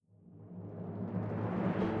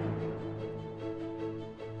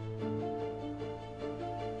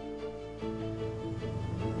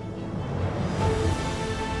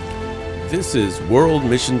This is World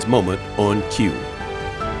Missions Moment on Q.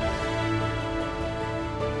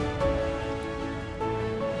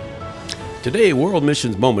 Today, World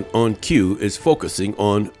Missions Moment on Q is focusing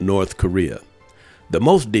on North Korea. The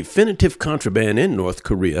most definitive contraband in North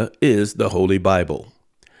Korea is the Holy Bible.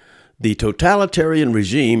 The totalitarian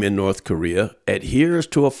regime in North Korea adheres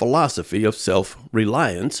to a philosophy of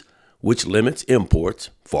self-reliance, which limits imports,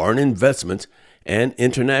 foreign investments, and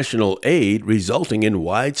international aid, resulting in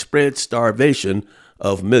widespread starvation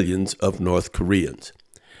of millions of North Koreans.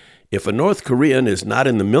 If a North Korean is not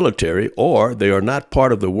in the military or they are not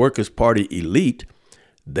part of the Workers' Party elite,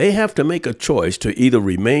 they have to make a choice to either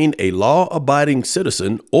remain a law-abiding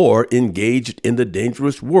citizen or engaged in the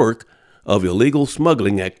dangerous work of illegal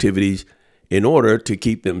smuggling activities in order to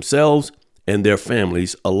keep themselves and their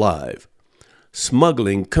families alive.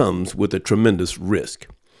 Smuggling comes with a tremendous risk.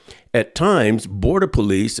 At times, border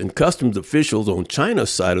police and customs officials on China's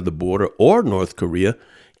side of the border or North Korea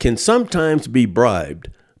can sometimes be bribed,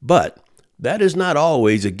 but that is not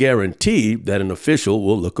always a guarantee that an official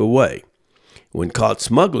will look away. When caught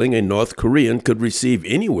smuggling, a North Korean could receive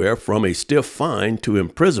anywhere from a stiff fine to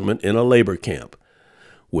imprisonment in a labor camp.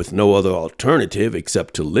 With no other alternative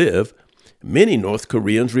except to live, many North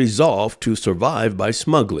Koreans resolve to survive by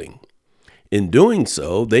smuggling. In doing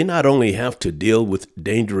so, they not only have to deal with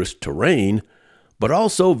dangerous terrain, but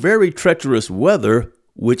also very treacherous weather,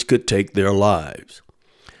 which could take their lives.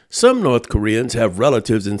 Some North Koreans have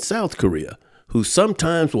relatives in South Korea who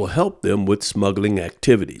sometimes will help them with smuggling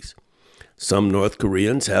activities. Some North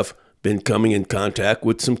Koreans have been coming in contact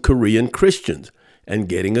with some Korean Christians and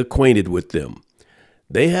getting acquainted with them.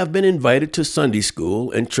 They have been invited to Sunday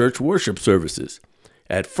school and church worship services.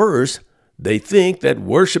 At first, they think that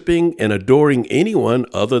worshiping and adoring anyone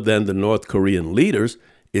other than the North Korean leaders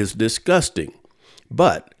is disgusting.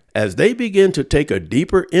 But as they begin to take a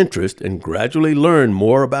deeper interest and gradually learn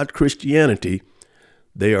more about Christianity,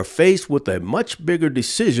 they are faced with a much bigger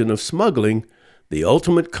decision of smuggling the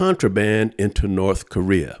ultimate contraband into North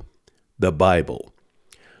Korea, the Bible.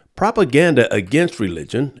 Propaganda against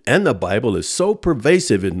religion and the Bible is so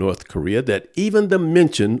pervasive in North Korea that even the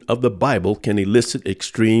mention of the Bible can elicit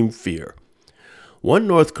extreme fear. One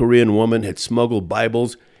North Korean woman had smuggled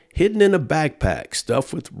Bibles hidden in a backpack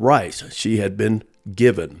stuffed with rice she had been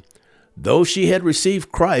given. Though she had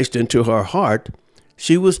received Christ into her heart,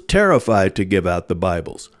 she was terrified to give out the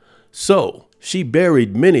Bibles. So she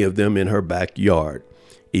buried many of them in her backyard.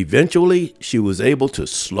 Eventually, she was able to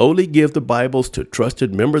slowly give the Bibles to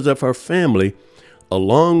trusted members of her family,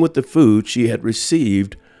 along with the food she had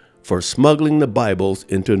received for smuggling the Bibles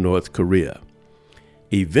into North Korea.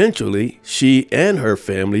 Eventually, she and her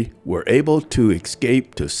family were able to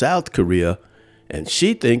escape to South Korea, and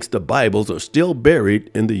she thinks the Bibles are still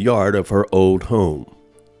buried in the yard of her old home.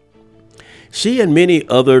 She and many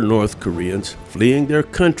other North Koreans fleeing their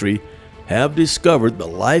country have discovered the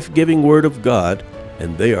life-giving Word of God,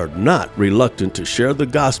 and they are not reluctant to share the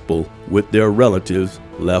gospel with their relatives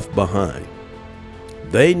left behind.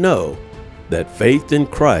 They know that faith in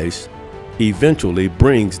Christ eventually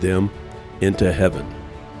brings them into heaven.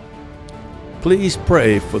 Please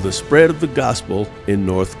pray for the spread of the gospel in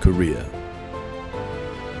North Korea.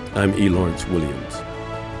 I'm E. Lawrence Williams.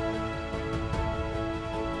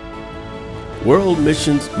 World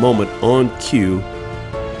Missions Moment on Q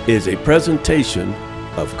is a presentation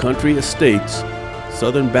of Country Estates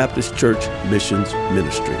Southern Baptist Church Missions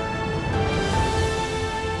Ministry.